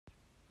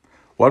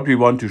What we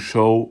want to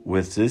show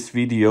with this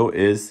video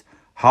is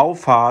how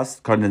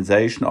fast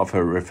condensation of a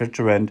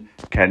refrigerant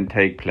can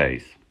take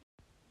place.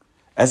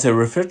 As a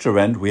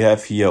refrigerant, we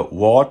have here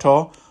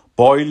water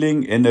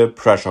boiling in a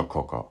pressure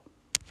cooker.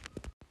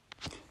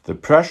 The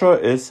pressure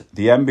is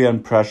the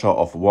ambient pressure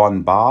of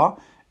 1 bar,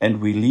 and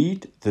we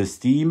lead the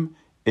steam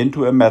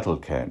into a metal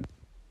can.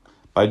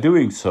 By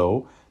doing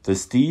so, the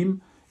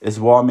steam is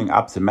warming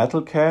up the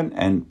metal can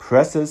and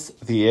presses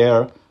the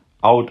air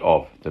out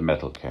of the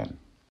metal can.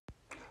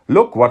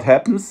 Look what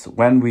happens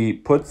when we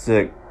put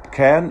the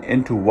can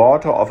into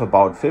water of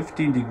about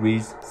 15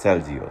 degrees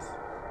Celsius.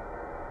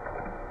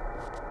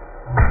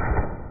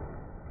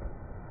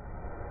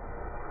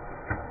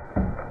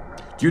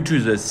 Due to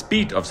the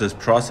speed of this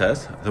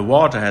process, the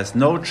water has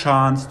no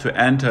chance to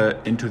enter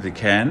into the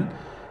can,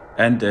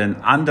 and an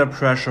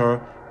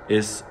underpressure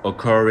is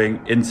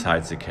occurring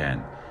inside the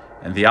can.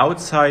 And the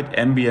outside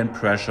ambient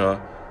pressure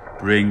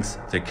brings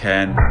the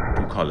can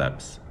to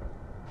collapse.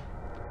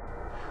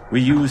 We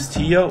used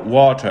here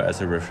water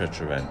as a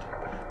refrigerant,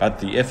 but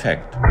the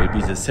effect will be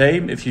the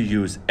same if you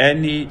use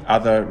any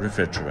other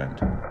refrigerant.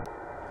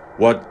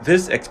 What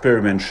this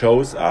experiment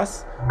shows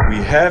us, we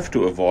have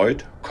to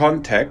avoid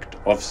contact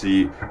of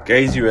the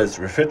gaseous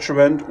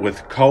refrigerant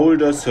with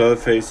colder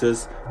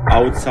surfaces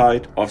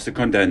outside of the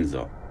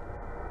condenser.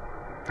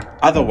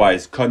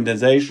 Otherwise,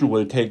 condensation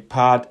will take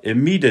part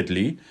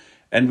immediately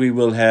and we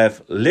will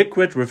have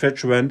liquid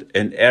refrigerant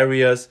in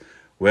areas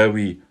where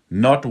we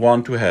not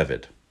want to have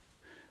it.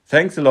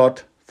 Thanks a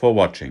lot for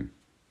watching.